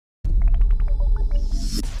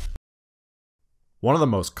One of the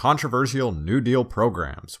most controversial New Deal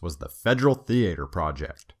programs was the Federal Theater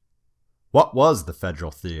Project. What was the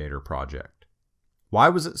Federal Theater Project? Why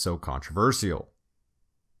was it so controversial?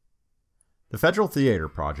 The Federal Theater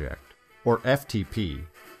Project, or FTP,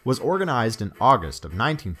 was organized in August of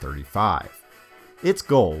 1935. Its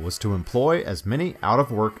goal was to employ as many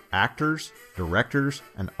out-of-work actors, directors,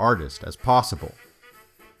 and artists as possible.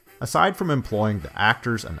 Aside from employing the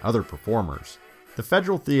actors and other performers, the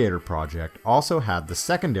Federal Theater Project also had the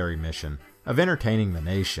secondary mission of entertaining the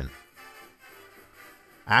nation.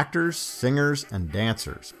 Actors, singers, and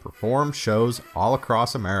dancers performed shows all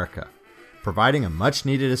across America, providing a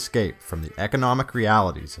much-needed escape from the economic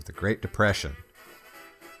realities of the Great Depression.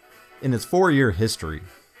 In its 4-year history,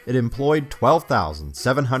 it employed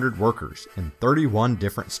 12,700 workers in 31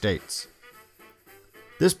 different states.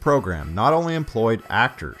 This program not only employed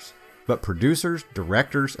actors, but producers,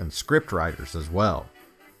 directors, and scriptwriters as well.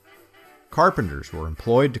 Carpenters were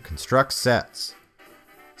employed to construct sets.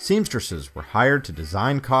 Seamstresses were hired to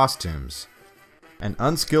design costumes, and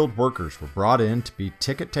unskilled workers were brought in to be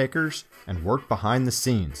ticket takers and work behind the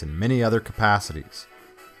scenes in many other capacities.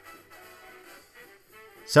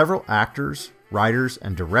 Several actors, writers,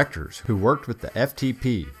 and directors who worked with the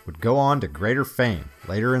FTP would go on to greater fame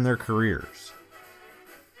later in their careers.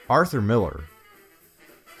 Arthur Miller,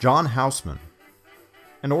 John Houseman,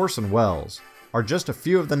 and Orson Welles are just a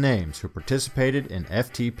few of the names who participated in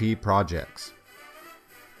FTP projects.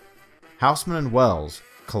 Houseman and Welles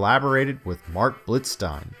collaborated with Mark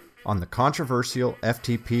Blitzstein on the controversial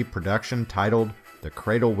FTP production titled The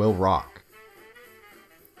Cradle Will Rock.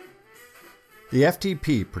 The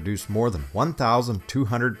FTP produced more than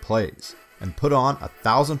 1,200 plays and put on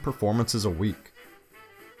 1,000 performances a week.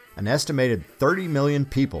 An estimated 30 million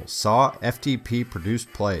people saw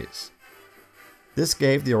FTP-produced plays. This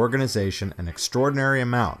gave the organization an extraordinary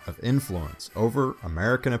amount of influence over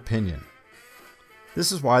American opinion.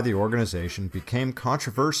 This is why the organization became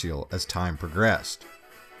controversial as time progressed.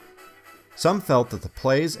 Some felt that the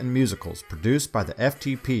plays and musicals produced by the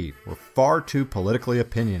FTP were far too politically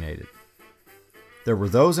opinionated. There were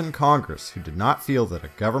those in Congress who did not feel that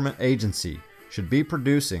a government agency should be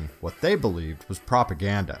producing what they believed was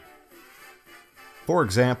propaganda. For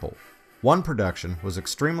example, one production was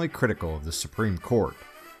extremely critical of the Supreme Court.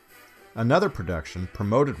 Another production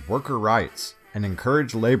promoted worker rights and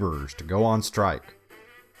encouraged laborers to go on strike.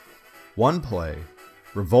 One play,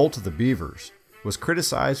 Revolt of the Beavers, was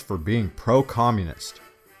criticized for being pro-communist.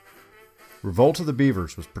 Revolt of the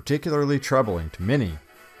Beavers was particularly troubling to many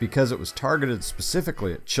because it was targeted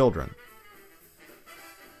specifically at children.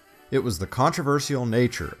 It was the controversial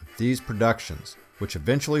nature of these productions which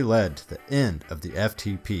eventually led to the end of the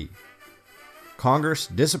FTP. Congress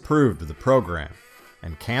disapproved of the program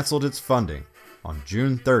and canceled its funding on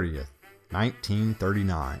June 30th,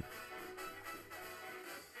 1939.